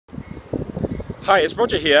Hi, it's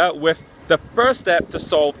Roger here with the first step to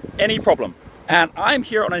solve any problem. And I'm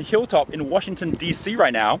here on a hilltop in Washington, D.C.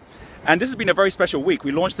 right now. And this has been a very special week.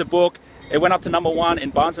 We launched the book. It went up to #1 in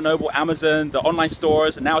Barnes & Noble, Amazon, the online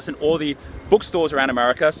stores, and now it's in all the bookstores around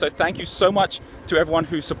America. So thank you so much to everyone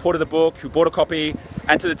who supported the book, who bought a copy,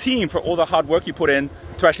 and to the team for all the hard work you put in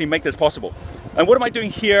to actually make this possible. And what am I doing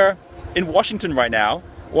here in Washington right now?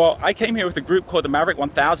 Well, I came here with a group called the Maverick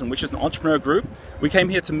 1000, which is an entrepreneur group. We came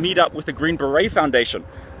here to meet up with the Green Beret Foundation,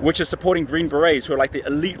 which is supporting Green Berets, who are like the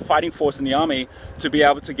elite fighting force in the army, to be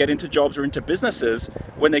able to get into jobs or into businesses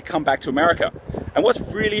when they come back to America. And what's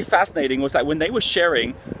really fascinating was that when they were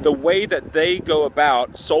sharing the way that they go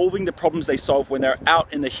about solving the problems they solve when they're out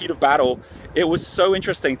in the heat of battle, it was so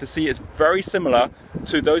interesting to see. It's very similar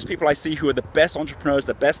to those people I see who are the best entrepreneurs,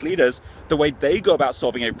 the best leaders, the way they go about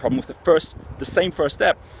solving a problem with the same first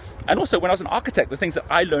step. And also when I was an architect, the things that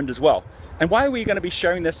I learned as well. And why are we going to be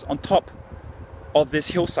sharing this on top of this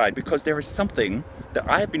hillside? Because there is something that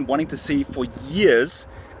I have been wanting to see for years,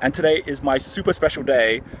 and today is my super special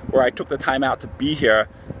day where I took the time out to be here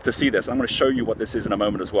to see this. I'm going to show you what this is in a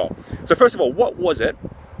moment as well. So first of all, what was it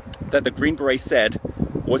that the Green Beret said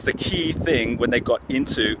was the key thing when they got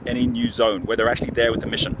into any new zone, where they're actually there with the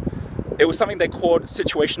mission? It was something they called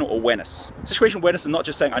situational awareness. Situational awareness is not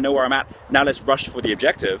just saying, I know where I'm at, now let's rush for the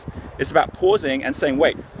objective. It's about pausing and saying,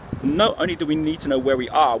 wait, not only do we need to know where we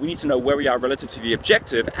need to know where we are relative to the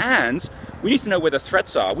objective, and we need to know where the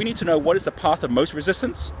threats are. We need to know what is the path of most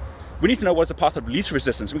resistance. We need to know what is the path of least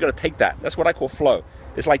resistance. We've got to take that. That's what I call flow.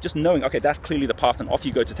 It's like just knowing, okay, that's clearly the path, and off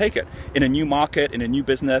you go to take it. In a new market, in a new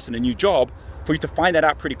business, in a new job, for you to find that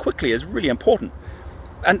out pretty quickly is really important.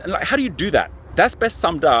 And like, how do you do that? That's best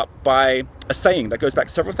summed up by a saying that goes back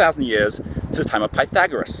several thousand years to the time of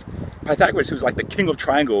Pythagoras. Pythagoras, who's like the king of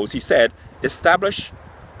triangles, he said, establish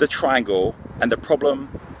the triangle and the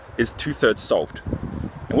problem is 2/3 solved.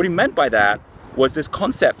 And what he meant by that was this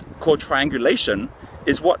concept called triangulation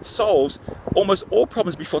is what solves almost all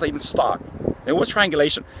problems before they even start. And what's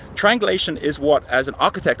triangulation? Triangulation is what, as an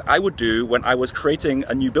architect, I would do when I was creating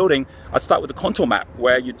a new building. I'd start with a contour map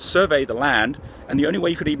where you'd survey the land, and the only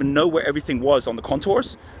way you could even know where everything was on the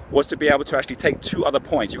contours was to be able to actually take two other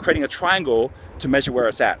points. You're creating a triangle to measure where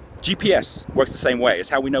it's at. GPS works the same way. It's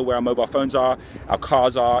how we know where our mobile phones are, our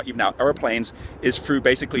cars are, even our airplanes, is through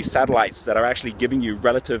basically satellites that are actually giving you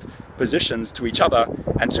relative positions to each other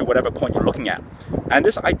and to whatever point you're looking at. And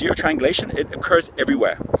this idea of triangulation, it occurs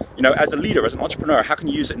everywhere. You know, as a leader, as an entrepreneur, how can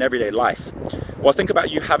you use it in everyday life? Well, think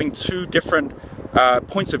about you having two different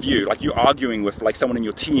points of view, like you arguing with like someone in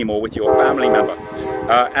your team or with your family member.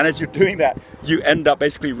 And as you're doing that, you end up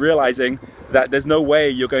basically realizing that there's no way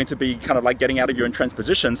you're going to be kind of like getting out of your entrenched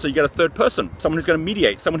position. So you get a third person, someone who's going to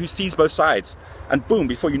mediate, someone who sees both sides. And boom,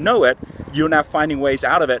 before you know it, you're now finding ways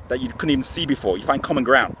out of it that you couldn't even see before. You find common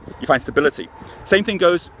ground, you find stability. Same thing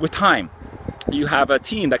goes with time. You have a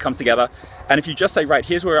team that comes together, and if you just say, right,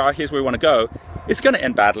 here's where we are, here's where we want to go, it's going to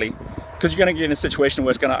end badly, because you're going to get in a situation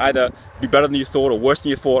where it's going to either be better than you thought or worse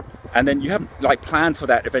than you thought, and then you haven't like planned for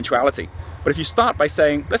that eventuality. But if you start by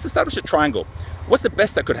saying, let's establish a triangle, what's the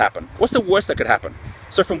best that could happen? What's the worst that could happen?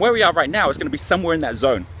 So from where we are right now, it's going to be somewhere in that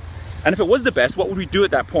zone. And if it was the best, what would we do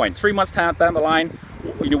at that point? 3 months down the line,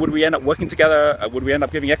 you know, would we end up working together? Would we end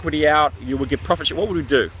up giving equity out? You would give profit share? What would we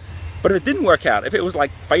do? But if it didn't work out, if it was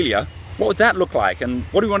like failure, what would that look like? And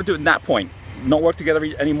what do we want to do at that point? Not work together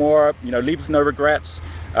anymore, you know, leave with no regrets,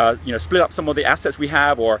 you know, split up some of the assets we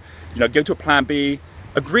have, or, you know, go to a plan B.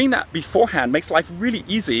 Agreeing that beforehand makes life really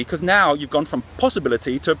easy, because now you've gone from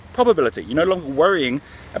possibility to probability. You're no longer worrying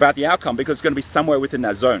about the outcome because it's going to be somewhere within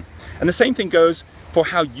that zone. And the same thing goes for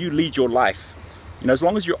how you lead your life. You know, as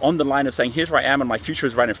long as you're on the line of saying, here's where I am and my future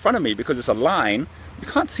is right in front of me, because it's a line, you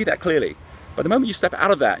can't see that clearly. But the moment you step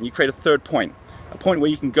out of that and you create a third point, a point where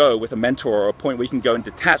you can go with a mentor, or a point where you can go and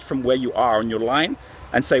detach from where you are on your line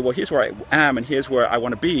and say, well, here's where I am and here's where I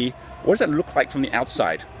want to be. What does that look like from the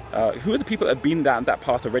outside? Who are the people that have been down that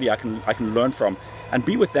path already I can learn from, and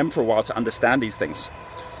be with them for a while to understand these things.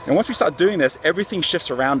 And once we start doing this, everything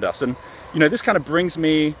shifts around us. And you know, this kind of brings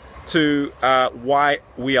me to why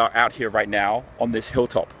we are out here right now on this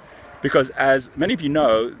hilltop. Because as many of you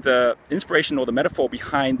know, the inspiration or the metaphor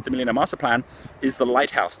behind the Millionaire Master Plan is the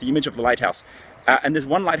lighthouse, the image of the lighthouse. And there's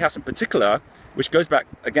one lighthouse in particular, which goes back,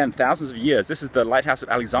 again, thousands of years. This is the Lighthouse of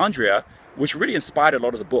Alexandria, which really inspired a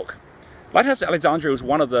lot of the book. Lighthouse of Alexandria was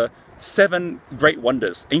one of the 7 great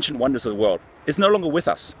wonders, ancient wonders of the world. It's no longer with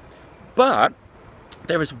us. But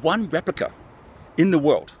there is one replica in the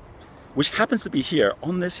world, which happens to be here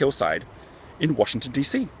on this hillside in Washington,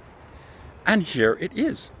 D.C. And here it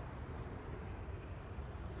is.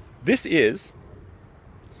 This is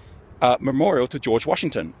memorial to George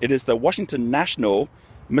Washington. It is the Washington National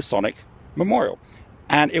Masonic Memorial.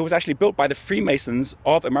 And it was actually built by the Freemasons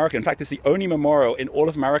of America. In fact, it's the only memorial in all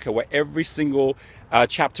of America where every single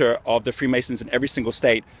chapter of the Freemasons in every single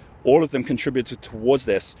state, all of them contributed towards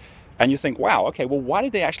this. And you think, wow, okay, well, why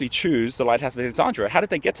did they actually choose the Lighthouse of Alexandria? How did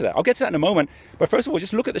they get to that? I'll get to that in a moment. But first of all,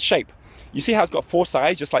 just look at the shape. You see how it's got 4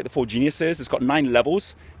 sides, just like the 4 geniuses. It's got 9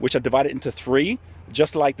 levels, which are divided into 3,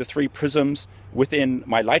 just like the 3 prisms within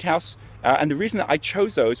my lighthouse. And the reason that I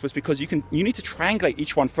chose those was because you need to triangulate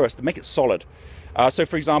each one first to make it solid. So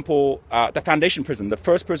for example, the foundation prism, the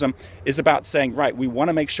first prism is about saying, right, we want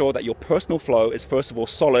to make sure that your personal flow is first of all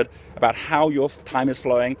solid about how your time is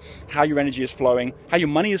flowing, how your energy is flowing, how your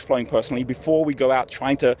money is flowing personally before we go out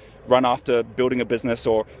trying to run after building a business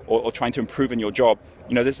or trying to improve in your job.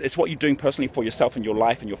 You know, it's what you're doing personally for yourself and your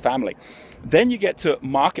life and your family. Then you get to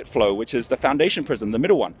market flow, which is the foundation prism, the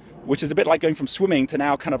middle one, which is a bit like going from swimming to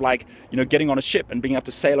now kind of like, you know, getting on a ship and being able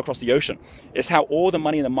to sail across the ocean. It's how all the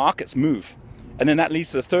money in the markets move. And then that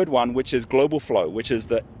leads to the third one, which is global flow, which is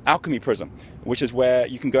the alchemy prism, which is where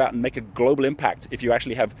you can go out and make a global impact if you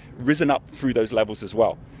actually have risen up through those levels as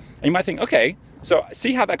well. And you might think, okay, so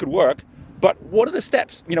see how that could work, but what are the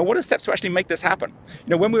steps? You know, what are the steps to actually make this happen?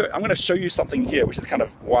 You know, I'm going to show you something here, which is kind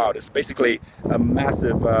of wild. It's basically a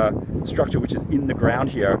massive structure which is in the ground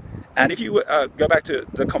here. And if you go back to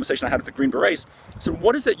the conversation I had with the Green Berets, so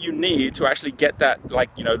what is it you need to actually get that, like,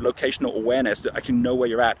 you know, locational awareness to actually know where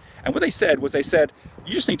you're at? And what they said was, you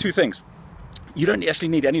just need 2 things. You don't actually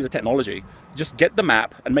need any of the technology. Just get the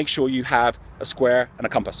map and make sure you have a square and a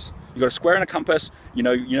compass. You got a square and a compass, you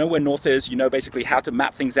know where north is, you know basically how to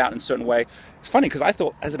map things out in a certain way. It's funny because I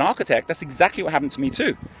thought as an architect, that's exactly what happened to me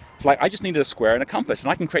too. It's like I just needed a square and a compass and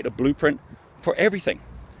I can create a blueprint for everything.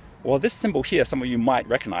 Well, this symbol here, some of you might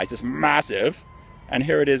recognize, is massive. And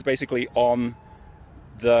here it is basically on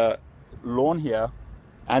the lawn here.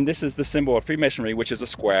 And this is the symbol of Freemasonry, which is a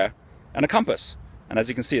square and a compass. And as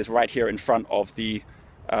you can see, it's right here in front of the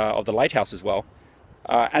lighthouse as well.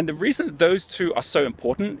 And the reason that those 2 are so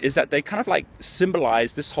important is that they kind of like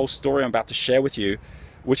symbolize this whole story I'm about to share with you,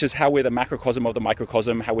 which is how we're the macrocosm of the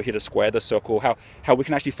microcosm, how we're here to square the circle, how we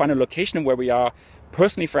can actually find a location of where we are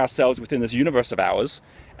personally for ourselves within this universe of ours,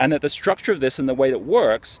 and that the structure of this and the way that it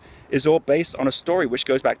works is all based on a story which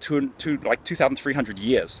goes back to like 2,300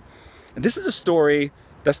 years. And this is a story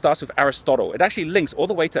that starts with Aristotle. It actually links all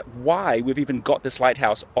the way to why we've even got this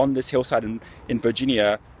lighthouse on this hillside in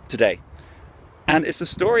Virginia today. And it's a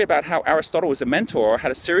story about how Aristotle was a mentor,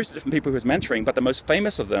 had a series of different people who was mentoring, but the most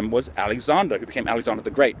famous of them was Alexander, who became Alexander the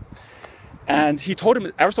Great. And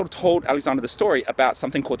Aristotle told Alexander the story about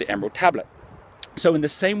something called the Emerald Tablet. So in the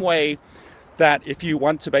same way that if you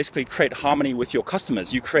want to basically create harmony with your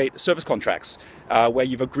customers, you create service contracts where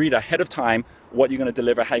you've agreed ahead of time what you're going to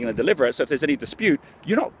deliver, how you're going to deliver it. So if there's any dispute,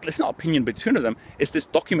 it's not opinion between them, it's this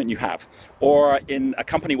document you have. Or in a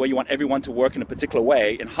company where you want everyone to work in a particular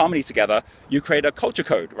way, in harmony together, you create a culture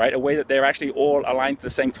code, right? A way that they're actually all aligned to the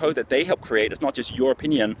same code that they help create. It's not just your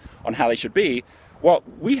opinion on how they should be. Well,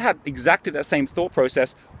 we had exactly that same thought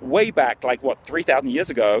process way back, like 3,000 years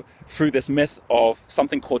ago, through this myth of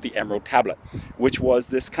something called the Emerald Tablet, which was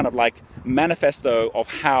this kind of like manifesto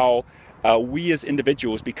of how we as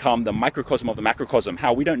individuals become the microcosm of the macrocosm,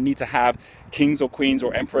 how we don't need to have kings or queens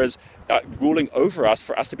or emperors ruling over us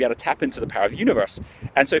for us to be able to tap into the power of the universe.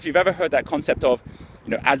 And so if you've ever heard that concept of,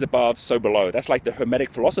 you know, as above, so below, that's like the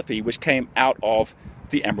Hermetic philosophy, which came out of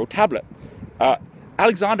the Emerald Tablet.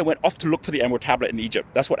 Alexander went off to look for the Emerald Tablet in Egypt.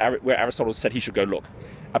 That's where Aristotle said he should go look.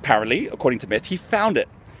 Apparently, according to myth, he found it.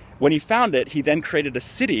 When he found it, he then created a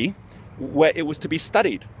city where it was to be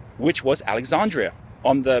studied, which was Alexandria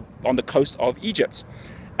on the coast of Egypt.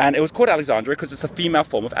 And it was called Alexandria because it's a female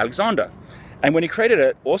form of Alexander. And when he created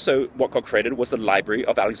it, also what got created was the Library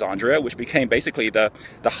of Alexandria, which became basically the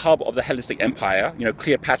hub of the Hellenistic Empire. You know,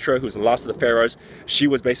 Cleopatra, who was the last of the pharaohs, she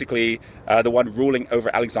was basically the one ruling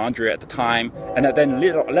over Alexandria at the time. And that then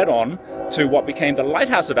led on to what became the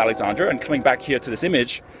Lighthouse of Alexandria. And coming back here to this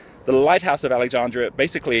image, the Lighthouse of Alexandria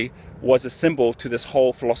basically was a symbol to this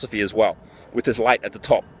whole philosophy as well, with this light at the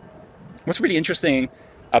top. What's really interesting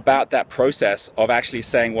about that process of actually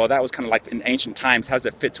saying, well, that was kind of like in ancient times, how does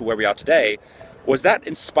it fit to where we are today, was that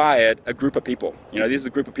inspired a group of people. You know, this is a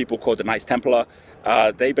group of people called the Knights Templar.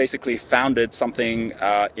 They basically founded something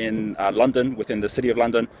in London, within the city of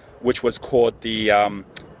London, which was called the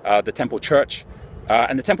Temple Church.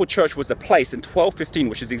 And the Temple Church was the place in 1215,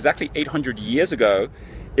 which is exactly 800 years ago.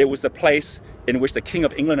 It was the place in which the King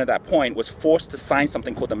of England at that point was forced to sign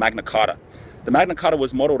something called the Magna Carta. the Magna Carta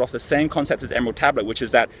was modeled off the same concept as Emerald Tablet, which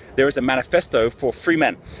is that there is a manifesto for free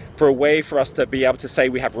men, for a way for us to be able to say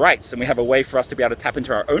we have rights, and we have a way for us to be able to tap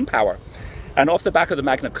into our own power. And off the back of the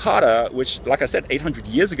Magna Carta, which, like I said, 800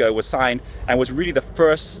 years ago was signed and was really the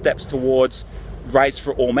first steps towards rights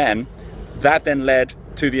for all men, that then led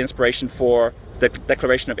to the inspiration for the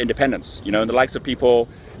Declaration of Independence. You know, and the likes of people,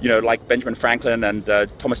 you know, like Benjamin Franklin and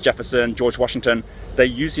Thomas Jefferson, George Washington, they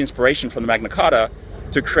used the inspiration from the Magna Carta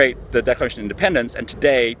to create the Declaration of Independence. And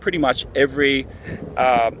today, pretty much every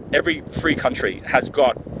free country has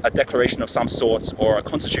got a declaration of some sort or a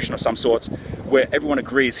constitution of some sort where everyone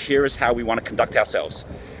agrees, here is how we want to conduct ourselves.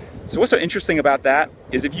 So what's so interesting about that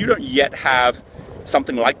is if you don't yet have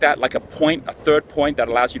something like that, like a point, a third point that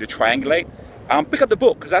allows you to triangulate, pick up the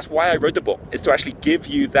book, because that's why I wrote the book, is to actually give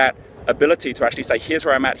you that ability to actually say, here's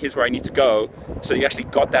where I'm at, here's where I need to go. So you actually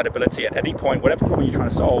got that ability at any point, whatever problem you're trying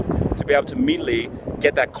to solve, to be able to immediately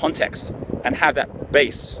get that context and have that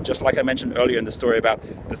base, just like I mentioned earlier in the story about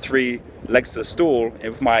the 3 legs to the stool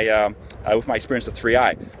with my experience of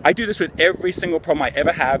 3i. I do this with every single problem I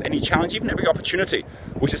ever have, any challenge, even every opportunity,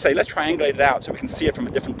 which is say, let's triangulate it out so we can see it from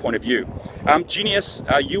a different point of view. Genius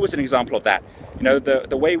U was an example of that. You know,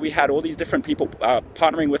 the way we had all these different people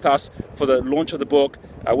partnering with us for the launch of the book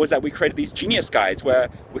was that we created these Genius Guides, where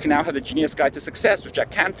we can now have the Genius Guide to Success with Jack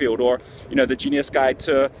Canfield, or, you know, the Genius Guide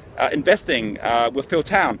to Investing with Phil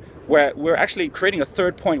Town, where we're actually creating a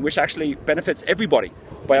third point which actually benefits everybody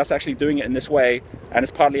by us actually doing it in this way. And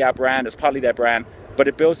it's partly our brand, it's partly their brand, but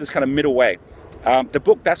it builds this kind of middle way. The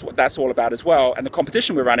book, that's what that's all about as well. And the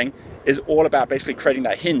competition we're running is all about basically creating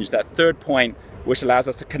that hinge, that third point, which allows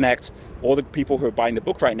us to connect all the people who are buying the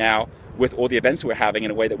book right now with all the events we're having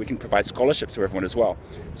in a way that we can provide scholarships to everyone as well.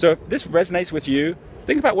 So if this resonates with you,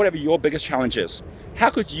 think about whatever your biggest challenge is.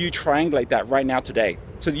 How could you triangulate that right now today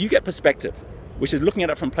so that you get perspective, which is looking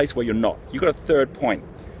at it from a place where you're not. You've got a third point.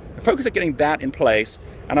 Focus on getting that in place,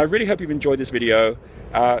 and I really hope you've enjoyed this video.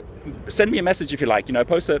 Send me a message if you like, you know,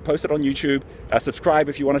 post it on YouTube, subscribe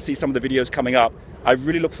if you want to see some of the videos coming up. I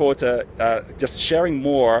really look forward to just sharing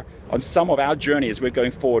more on some of our journey as we're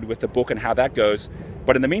going forward with the book and how that goes.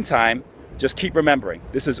 But in the meantime, just keep remembering,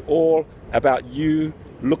 this is all about you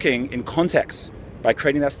looking in context by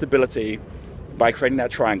creating that stability, by creating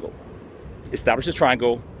that triangle. Establish a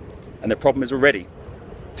triangle, and the problem is already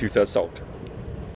 2/3 solved.